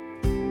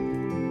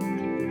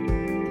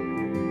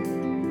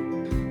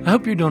I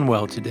hope you're doing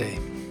well today.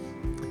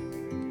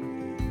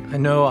 I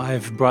know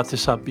I've brought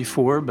this up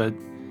before, but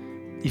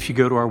if you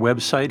go to our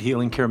website,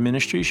 Healing Care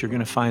Ministries, you're going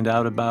to find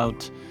out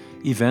about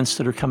events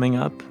that are coming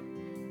up,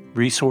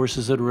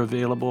 resources that are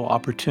available,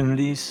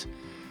 opportunities.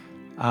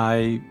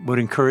 I would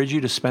encourage you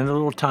to spend a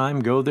little time,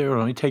 go there, it'll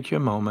only take you a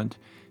moment,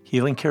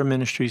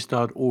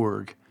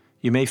 healingcareministries.org.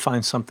 You may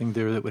find something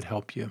there that would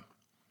help you.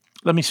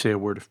 Let me say a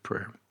word of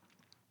prayer.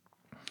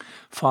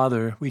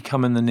 Father, we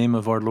come in the name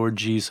of our Lord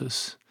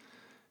Jesus,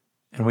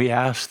 and we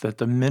ask that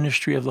the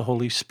ministry of the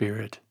Holy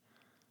Spirit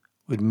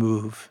would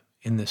move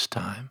in this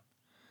time.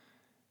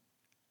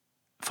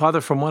 Father,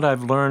 from what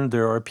I've learned,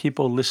 there are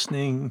people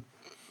listening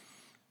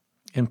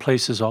in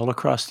places all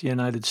across the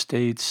United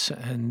States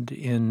and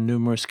in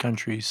numerous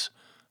countries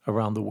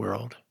around the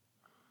world.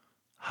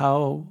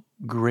 How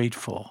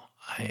grateful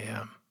I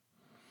am,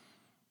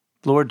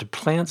 Lord, to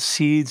plant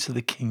seeds of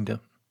the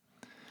kingdom.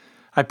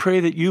 I pray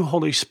that you,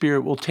 Holy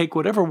Spirit, will take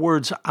whatever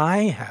words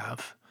I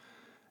have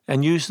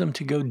and use them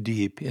to go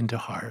deep into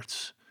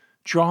hearts,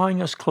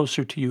 drawing us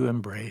closer to your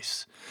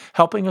embrace,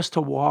 helping us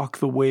to walk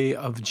the way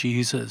of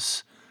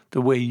Jesus, the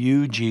way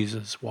you,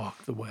 Jesus,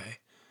 walked the way.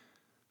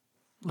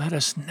 Let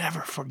us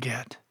never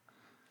forget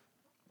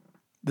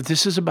that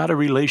this is about a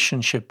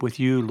relationship with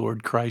you,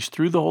 Lord Christ,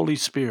 through the Holy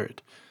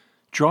Spirit,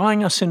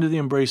 drawing us into the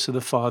embrace of the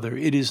Father.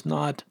 It is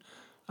not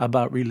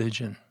about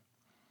religion.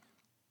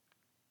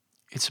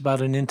 It's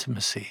about an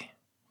intimacy.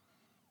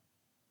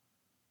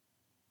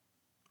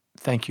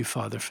 Thank you,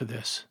 Father, for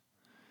this.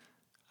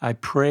 I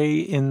pray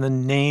in the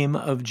name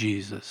of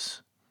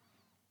Jesus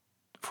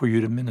for you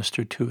to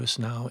minister to us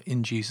now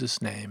in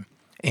Jesus' name.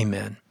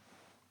 Amen.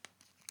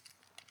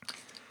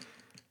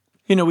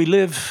 You know, we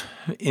live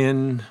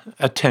in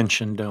a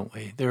tension, don't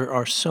we? There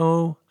are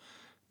so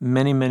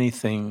many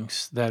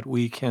things that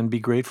we can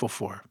be grateful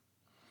for.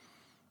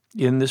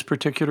 In this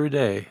particular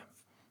day,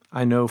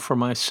 I know for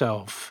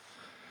myself,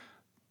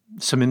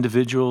 some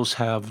individuals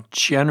have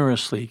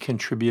generously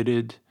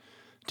contributed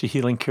to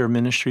Healing Care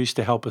Ministries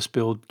to help us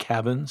build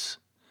cabins.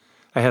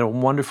 I had a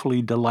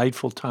wonderfully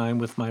delightful time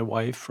with my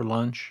wife for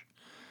lunch.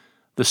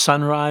 The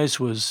sunrise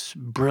was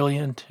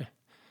brilliant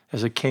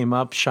as it came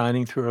up,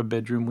 shining through our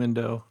bedroom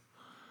window.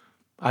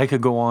 I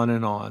could go on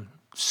and on.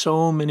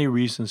 So many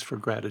reasons for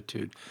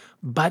gratitude.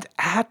 But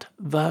at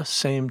the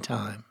same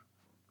time,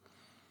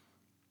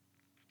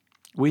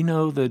 we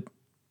know that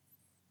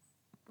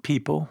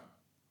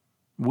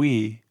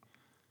we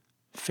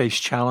face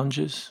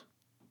challenges,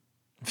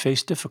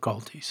 face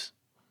difficulties.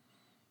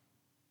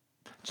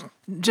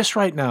 Just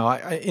right now,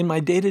 in my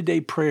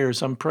day-to-day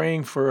prayers, I'm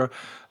praying for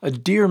a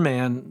dear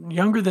man,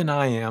 younger than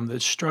I am,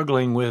 that's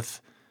struggling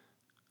with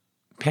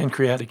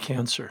pancreatic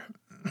cancer.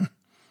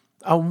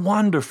 A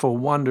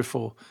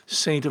wonderful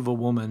saint of a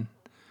woman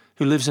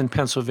who lives in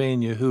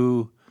Pennsylvania,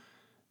 who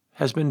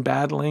has been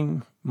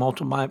battling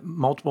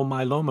multiple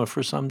myeloma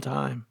for some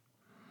time.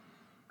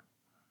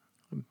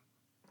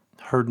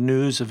 Heard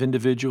news of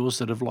individuals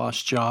that have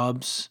lost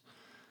jobs,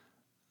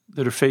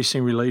 that are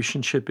facing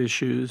relationship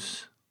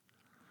issues,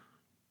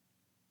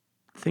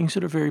 things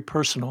that are very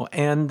personal.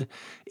 And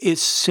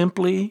it's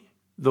simply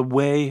the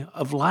way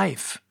of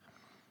life.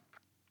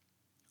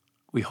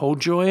 We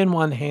hold joy in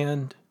one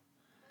hand,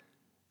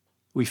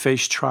 we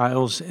face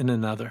trials in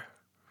another.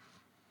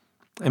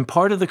 And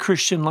part of the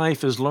Christian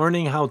life is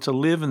learning how to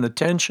live in the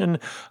tension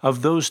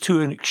of those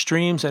two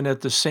extremes, and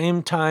at the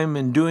same time,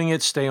 in doing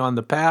it, stay on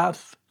the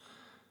path,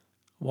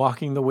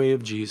 walking the way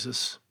of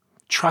Jesus,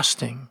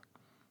 trusting,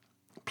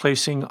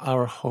 placing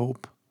our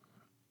hope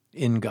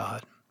in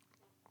God.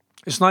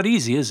 It's not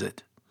easy, is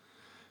it?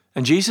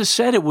 And Jesus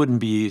said it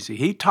wouldn't be easy.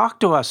 He talked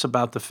to us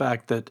about the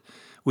fact that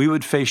we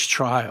would face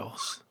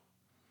trials.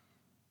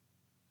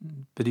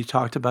 But he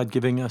talked about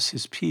giving us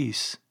his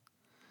peace,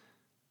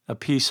 a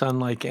peace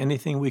unlike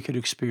anything we could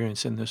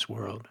experience in this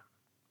world.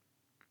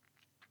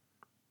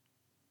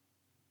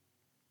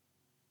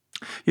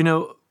 You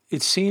know,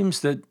 it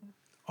seems that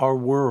our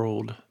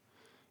world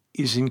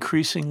is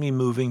increasingly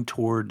moving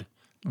toward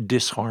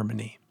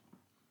disharmony.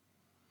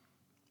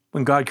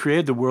 When God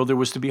created the world, there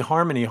was to be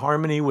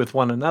harmony with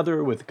one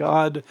another, with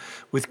God,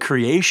 with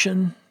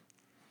creation,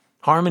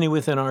 harmony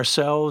within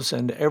ourselves.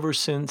 And ever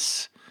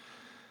since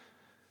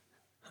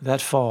that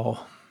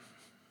fall,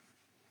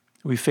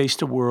 we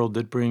faced a world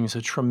that brings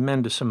a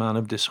tremendous amount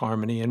of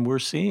disharmony, and we're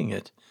seeing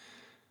it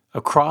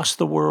across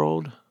the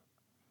world.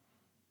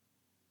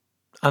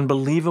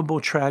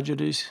 Unbelievable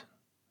tragedies.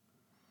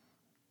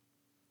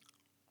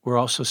 We're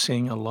also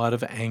seeing a lot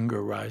of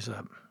anger rise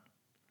up.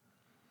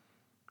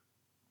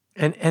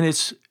 And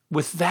it's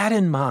with that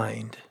in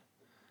mind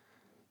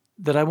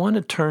that I want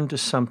to turn to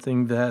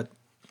something that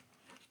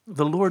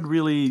the Lord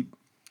really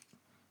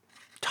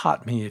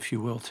taught me, if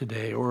you will,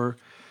 today, or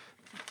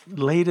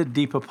laid it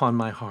deep upon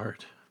my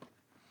heart.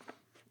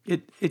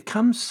 It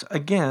comes,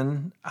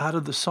 again, out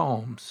of the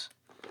Psalms.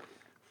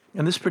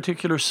 And this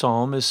particular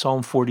psalm is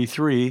Psalm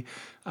 43.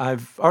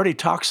 I've already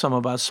talked some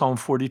about Psalm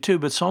 42,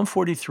 but Psalm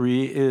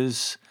 43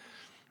 is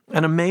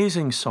an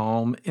amazing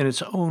psalm in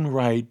its own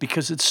right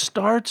because it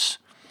starts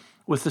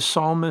with the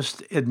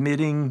psalmist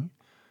admitting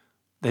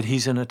that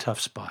he's in a tough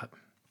spot.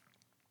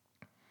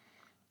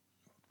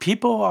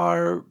 People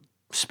are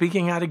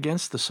speaking out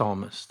against the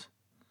psalmist.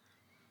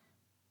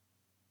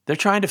 They're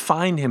trying to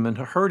find him and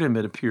hurt him,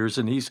 it appears,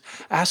 and he's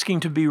asking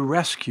to be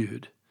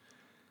rescued.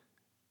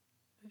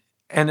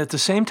 And at the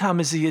same time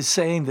as he is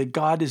saying that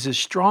God is his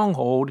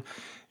stronghold,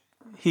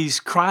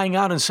 he's crying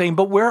out and saying,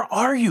 "But where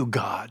are you,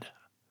 God?"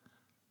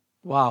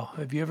 Wow,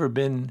 have you ever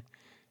been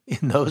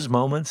in those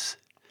moments?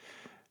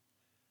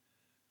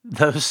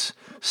 Those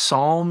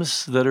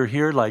psalms that are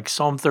here, like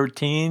Psalm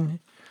 13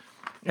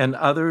 and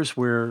others,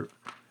 where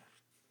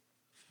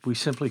we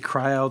simply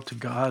cry out to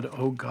God,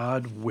 "Oh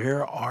God,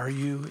 where are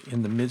you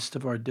in the midst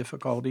of our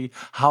difficulty?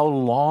 How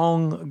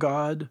long,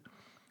 God?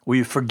 Will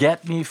you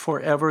forget me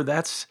forever?"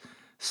 That's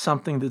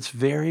something that's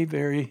very,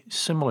 very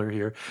similar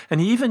here. And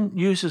he even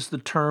uses the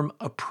term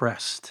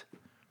oppressed.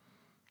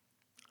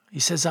 He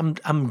says,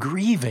 I'm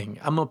grieving.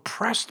 I'm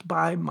oppressed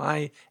by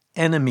my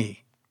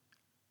enemy.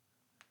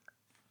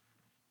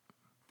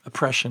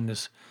 Oppression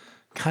is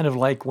kind of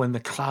like when the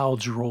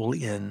clouds roll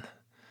in.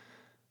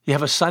 You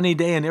have a sunny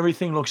day and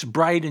everything looks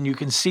bright and you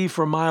can see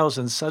for miles,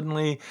 and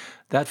suddenly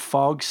that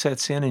fog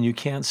sets in and you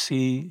can't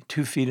see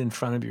 2 feet in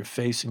front of your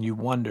face, and you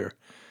wonder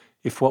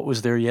if what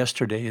was there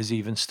yesterday is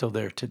even still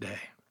there today.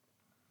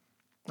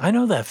 I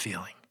know that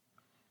feeling.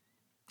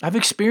 I've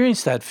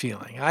experienced that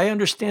feeling. I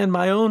understand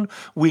my own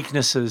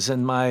weaknesses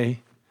and my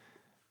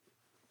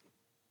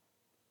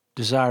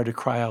desire to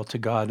cry out to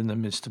God in the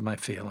midst of my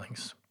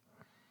feelings.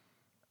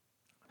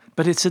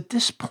 But it's at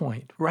this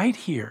point, right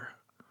here,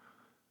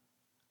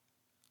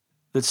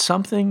 that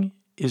something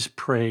is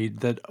prayed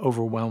that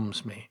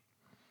overwhelms me.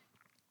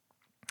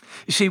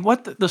 You see,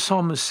 what the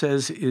psalmist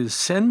says is,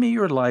 "Send me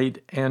your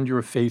light and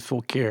your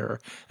faithful care,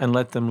 and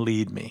let them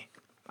lead me."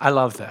 I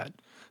love that.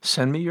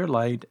 Send me your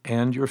light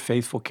and your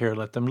faithful care,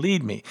 let them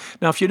lead me.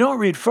 Now, if you don't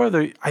read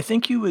further,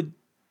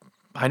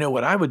 I know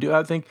what I would do.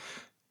 I think,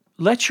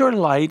 let your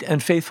light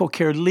and faithful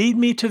care lead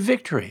me to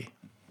victory.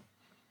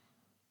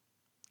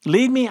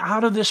 Lead me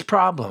out of this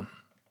problem.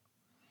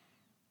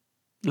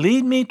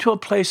 Lead me to a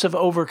place of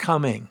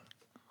overcoming,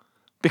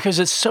 because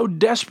it's so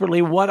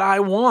desperately what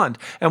I want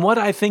and what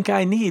I think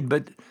I need.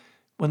 But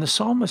when the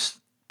psalmist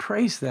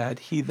prays that,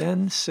 he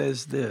then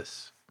says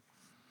this: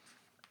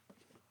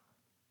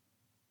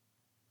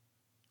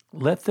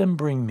 "Let them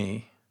bring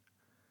me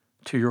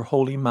to your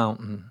holy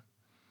mountain,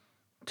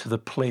 to the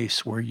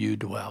place where you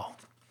dwell."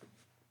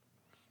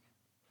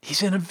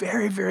 He's in a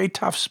very, very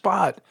tough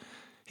spot.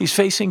 He's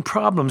facing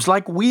problems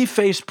like we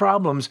face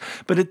problems.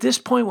 But at this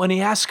point, when he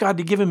asks God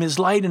to give him his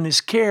light and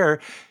his care,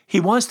 he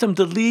wants them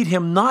to lead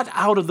him not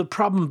out of the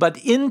problem, but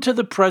into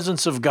the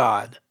presence of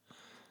God.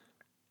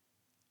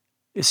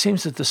 It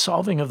seems that the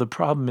solving of the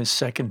problem is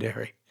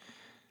secondary.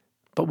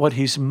 But what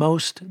he's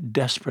most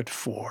desperate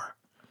for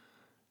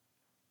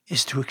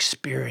is to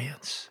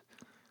experience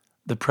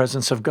the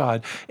presence of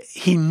God.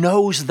 He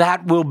knows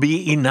that will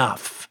be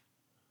enough.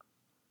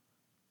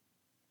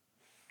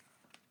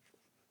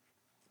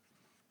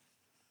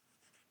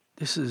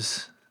 This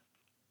is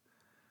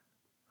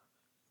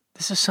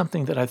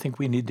something that I think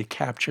we need to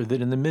capture, that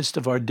in the midst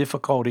of our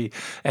difficulty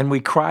and we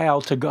cry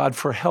out to God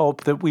for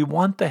help, that we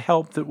want the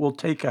help that will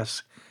take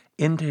us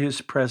into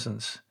his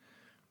presence.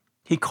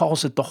 He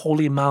calls it the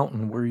holy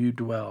mountain where you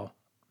dwell.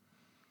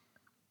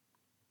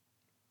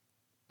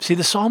 See,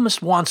 the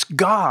psalmist wants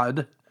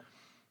God,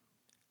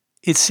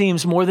 it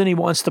seems, more than he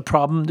wants the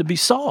problem to be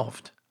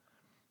solved.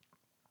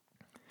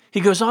 He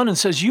goes on and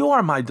says, "You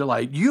are my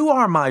delight. You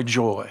are my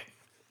joy.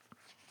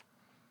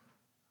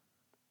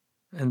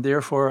 And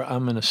therefore,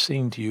 I'm going to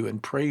sing to you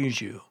and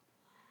praise you."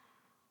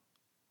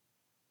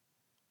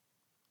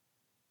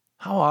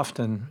 How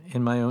often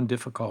in my own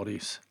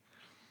difficulties,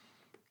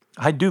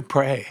 I do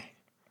pray,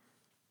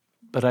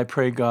 but I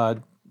pray,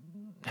 "God,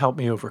 help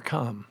me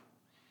overcome.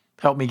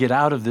 Help me get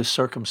out of this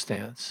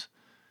circumstance.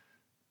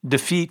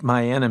 Defeat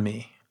my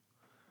enemy."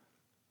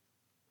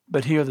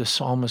 But here the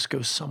psalmist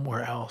goes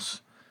somewhere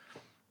else,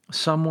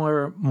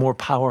 somewhere more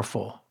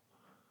powerful.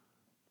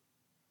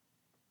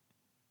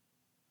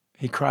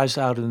 He cries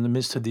out in the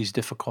midst of these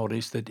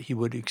difficulties that he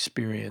would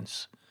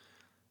experience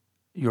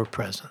your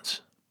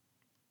presence.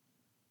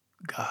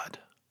 God,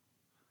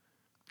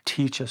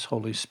 teach us,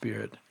 Holy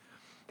Spirit.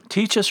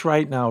 Teach us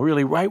right now,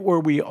 really right where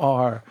we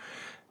are.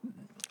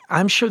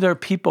 I'm sure there are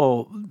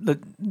people that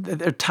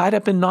they're tied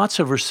up in knots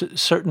over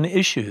certain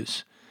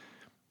issues.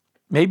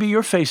 Maybe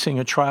you're facing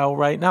a trial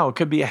right now. It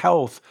could be a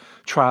health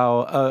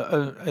trial,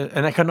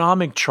 an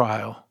economic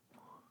trial,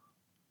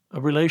 a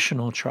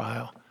relational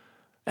trial.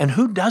 And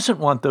who doesn't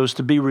want those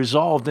to be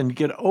resolved and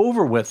get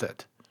over with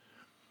it?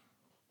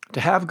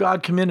 To have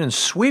God come in and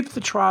sweep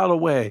the trial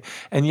away.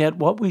 And yet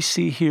what we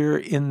see here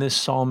in this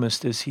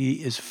psalmist is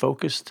he is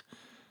focused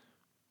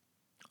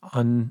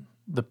on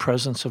the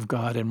presence of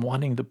God and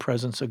wanting the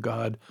presence of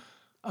God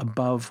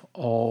above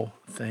all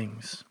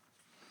things.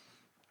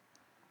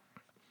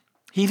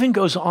 He even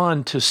goes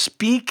on to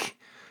speak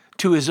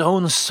to his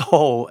own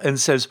soul and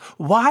says,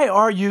 "Why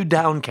are you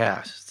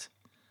downcast?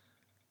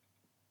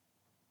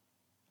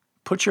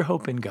 Put your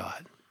hope in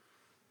God.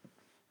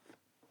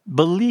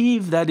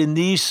 Believe that in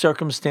these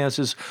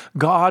circumstances,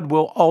 God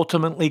will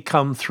ultimately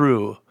come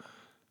through.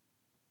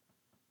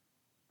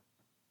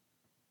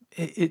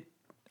 It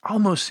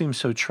almost seems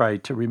so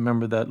trite to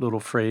remember that little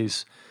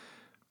phrase,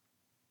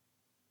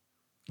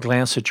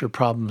 glance at your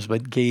problems,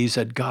 but gaze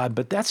at God.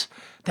 But that's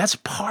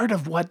part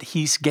of what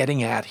he's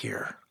getting at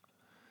here.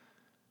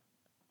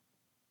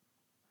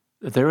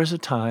 There is a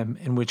time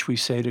in which we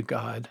say to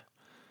God,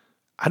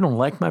 I don't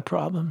like my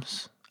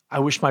problems. I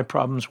wish my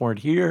problems weren't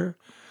here.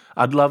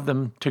 I'd love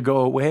them to go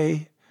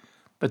away.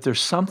 But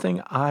there's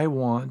something I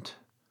want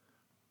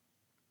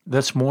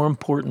that's more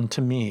important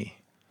to me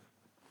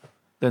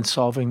than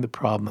solving the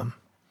problem.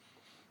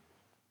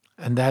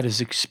 And that is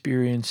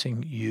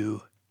experiencing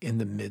you in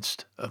the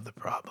midst of the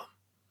problem.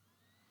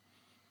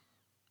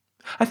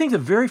 I think the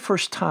very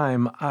first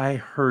time I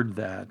heard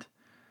that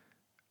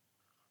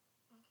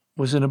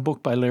was in a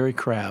book by Larry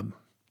Crabb.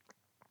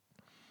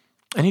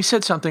 And he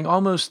said something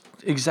almost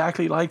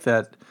exactly like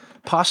that,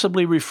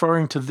 possibly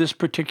referring to this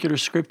particular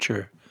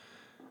scripture,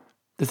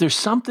 that there's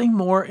something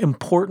more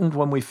important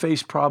when we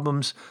face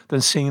problems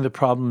than seeing the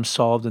problem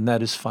solved, and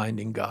that is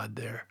finding God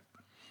there.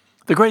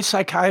 The great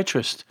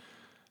psychiatrist,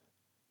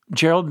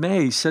 Gerald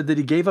May, said that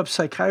he gave up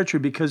psychiatry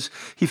because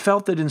he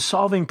felt that in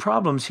solving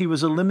problems, he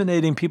was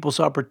eliminating people's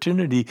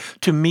opportunity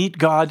to meet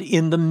God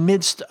in the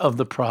midst of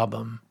the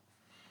problem.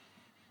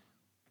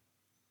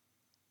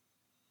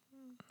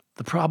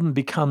 The problem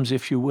becomes,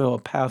 if you will, a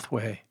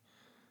pathway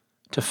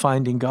to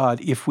finding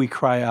God if we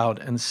cry out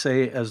and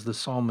say, as the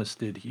psalmist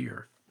did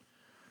here,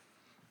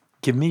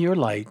 give me your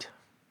light,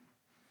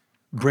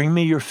 bring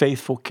me your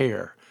faithful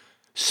care,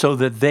 so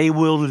that they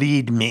will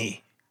lead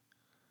me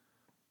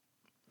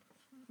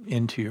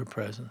into your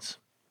presence.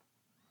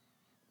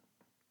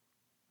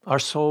 Our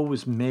soul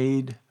was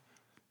made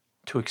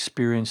to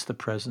experience the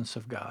presence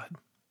of God.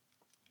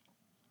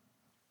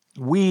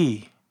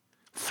 We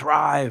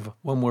thrive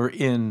when we're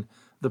in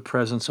the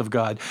presence of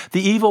God.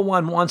 The evil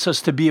one wants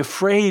us to be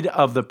afraid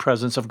of the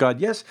presence of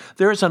God. Yes,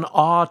 there's an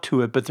awe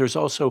to it, but there's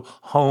also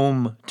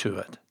home to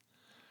it,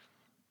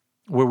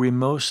 where we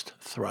most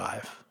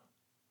thrive.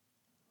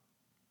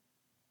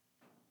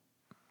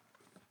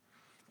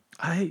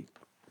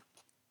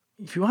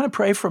 If you want to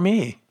pray for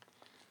me,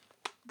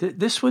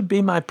 this would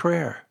be my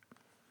prayer.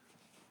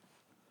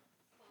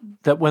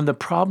 That when the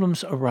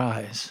problems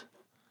arise,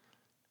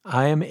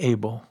 I am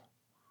able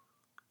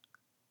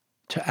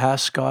to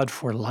ask God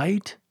for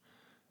light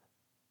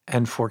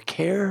and for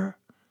care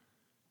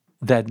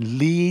that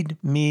lead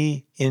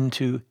me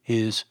into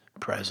his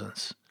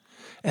presence.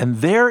 And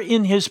there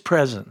in his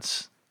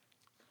presence,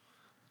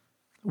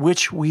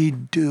 which we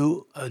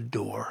do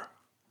adore,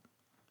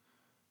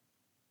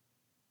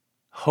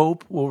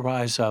 hope will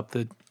rise up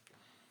that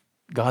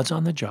God's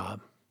on the job.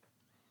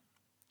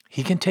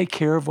 He can take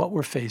care of what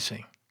we're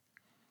facing,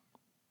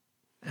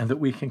 and that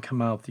we can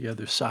come out the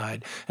other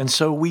side. And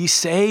so we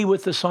say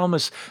with the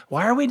psalmist,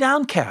 why are we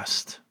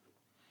downcast?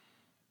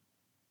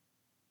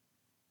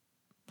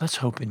 Let's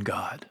hope in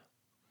God.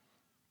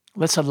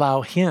 Let's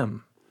allow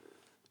him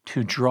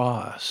to draw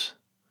us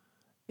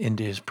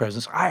into his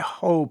presence. I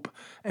hope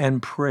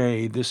and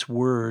pray this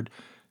word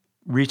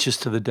reaches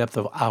to the depth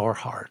of our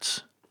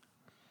hearts.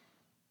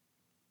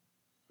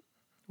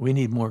 We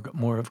need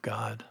more of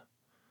God.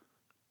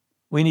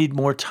 We need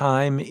more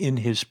time in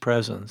his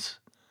presence.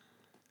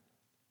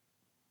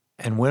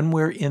 And when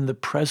we're in the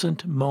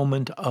present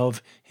moment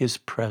of his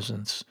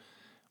presence,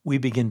 we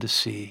begin to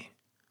see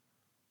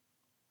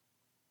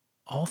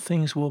all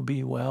things will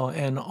be well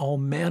and all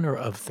manner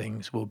of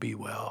things will be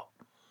well,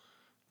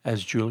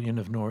 as Julian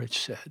of Norwich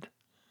said,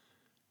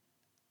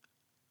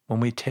 when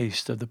we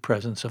taste of the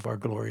presence of our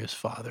glorious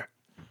Father.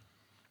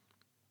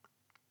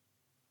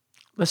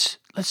 Let's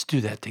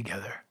do that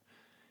together.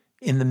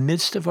 In the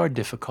midst of our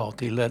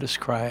difficulty, let us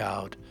cry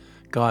out,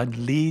 God,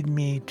 lead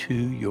me to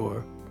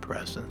your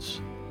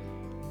presence,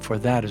 for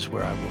that is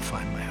where I will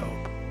find my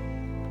hope.